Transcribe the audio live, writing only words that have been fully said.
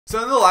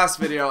So in the last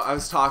video, I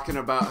was talking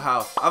about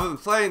how I've been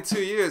playing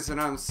 2 years and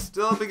I'm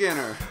still a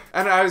beginner.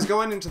 And I was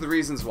going into the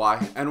reasons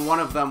why, and one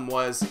of them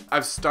was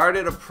I've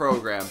started a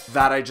program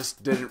that I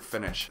just didn't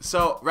finish.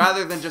 So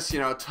rather than just,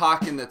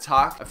 talking the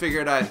talk, I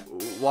figured I'd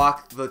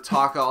walk the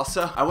talk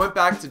also. I went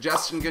back to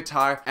Justin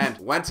Guitar and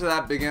went to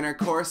that beginner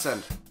course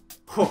and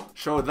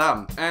show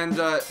them. And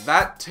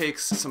that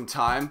takes some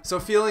time. So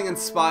feeling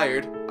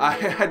inspired,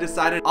 I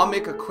decided I'll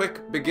make a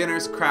quick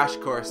beginner's crash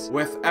course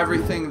with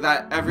everything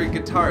that every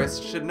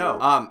guitarist should know.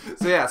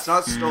 So yeah, it's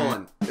not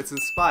stolen, it's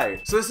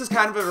inspired. So this is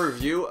kind of a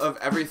review of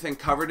everything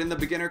covered in the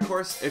beginner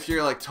course. If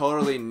you're like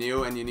totally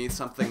new and you need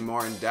something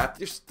more in depth,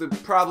 you should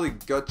probably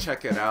go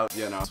check it out,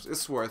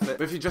 it's worth it.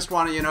 But if you just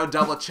want to,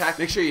 double check,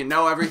 make sure you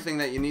know everything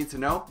that you need to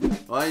know,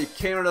 well, you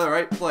came to the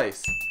right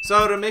place.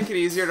 So to make it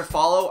easier to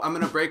follow, I'm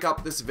gonna break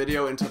up this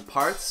video into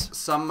parts.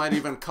 Some might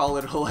even call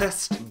it a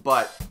list,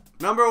 but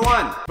number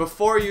 1,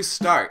 before you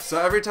start. So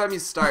every time you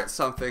start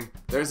something,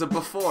 there's a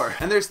before.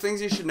 And there's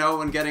things you should know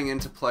when getting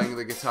into playing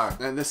the guitar.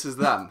 And this is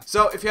them.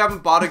 So if you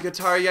haven't bought a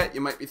guitar yet,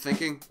 you might be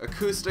thinking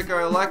acoustic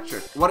or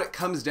electric. What it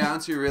comes down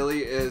to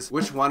really is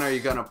which one are you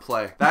gonna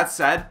play? That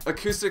said,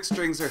 acoustic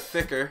strings are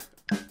thicker.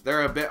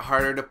 They're a bit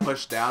harder to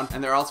push down,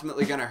 and they're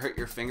ultimately gonna hurt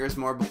your fingers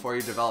more before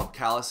you develop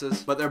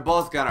calluses, but they're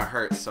both gonna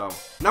hurt, so.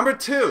 Number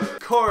 2,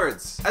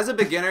 chords. As a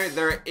beginner,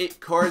 there are 8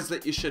 chords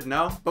that you should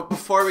know, but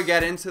before we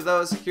get into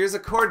those, here's a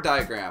chord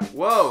diagram.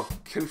 Whoa,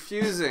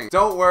 confusing.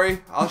 Don't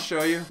worry, I'll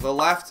show you. The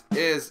left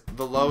is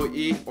the low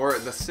E, or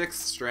the 6th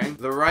string.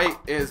 The right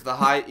is the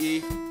high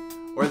E,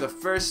 or the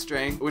 1st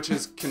string, which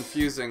is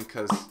confusing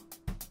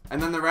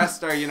and then the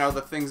rest are,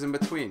 the things in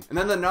between. And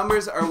then the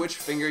numbers are which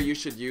finger you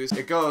should use.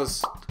 It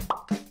goes.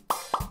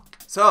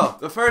 So,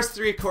 the first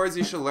 3 chords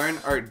you should learn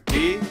are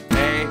D,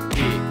 A,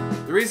 E.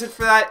 The reason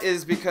for that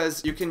is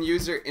because you can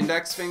use your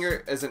index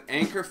finger as an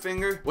anchor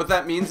finger. What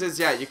that means is,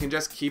 you can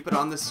just keep it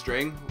on the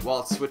string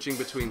while switching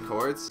between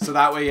chords. So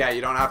that way, you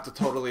don't have to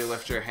totally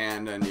lift your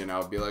hand and,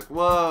 be like,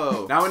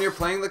 whoa. Now when you're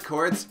playing the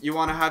chords, you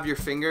want to have your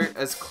finger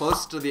as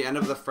close to the end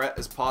of the fret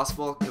as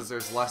possible because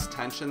there's less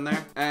tension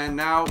there. And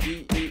now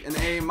D, E, and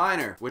A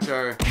minor, which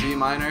are D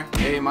minor,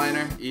 A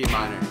minor, E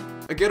minor.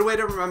 A good way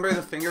to remember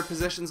the finger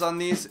positions on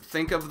these,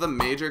 think of the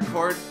major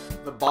chord.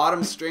 The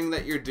bottom string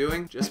that you're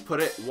doing, just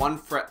put it 1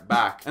 fret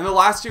back. And the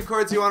last 2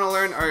 chords you want to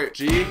learn are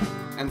G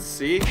and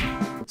C.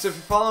 So if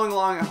you're following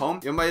along at home,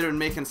 you might have been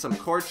making some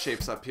chord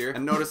shapes up here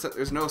and notice that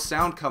there's no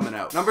sound coming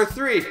out. Number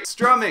 3,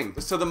 strumming.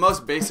 So the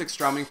most basic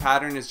strumming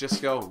pattern is just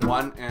go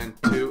 1 and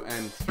 2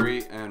 and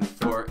 3 and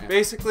 4. And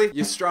basically,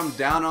 you strum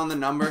down on the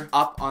number,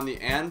 up on the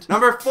and.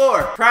 Number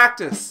 4,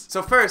 practice.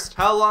 So first,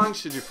 how long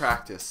should you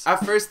practice?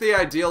 At first, the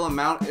ideal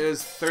amount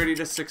is 30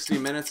 to 60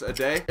 minutes a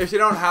day. If you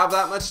don't have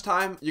that much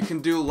time, you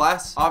can do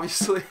less,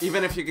 obviously.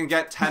 Even if you can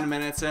get 10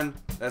 minutes in,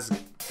 that's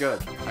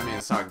good. I mean,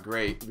 it's not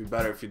great. It'd be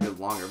better if you did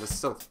longer, but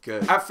still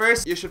good. At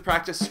first, you should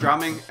practice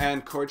strumming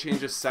and chord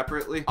changes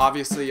separately.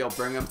 Obviously, you'll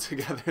bring them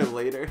together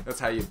later. That's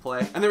how you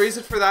play. And the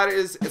reason for that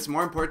is it's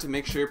more important to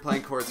make sure you're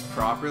playing chords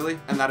properly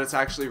and that it's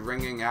actually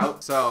ringing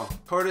out. So,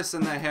 tortoise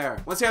in the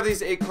hair. Once you have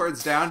these 8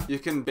 chords down, you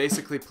can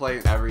basically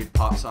play every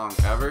pop song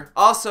ever.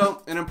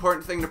 Also, an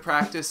important thing to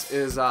practice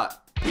is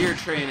ear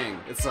training.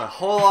 It's a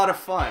whole lot of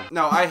fun.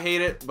 No, I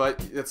hate it,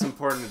 but it's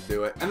important to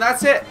do it. And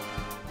that's it.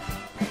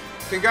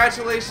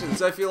 Congratulations.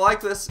 So if you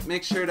like this,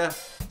 make sure to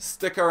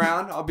stick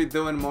around. I'll be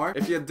doing more.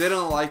 If you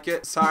didn't like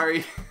it,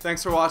 sorry.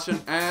 Thanks for watching,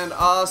 and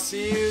I'll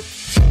see you.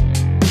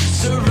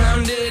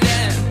 Surrounded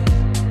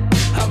and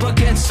up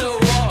against the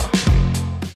wall.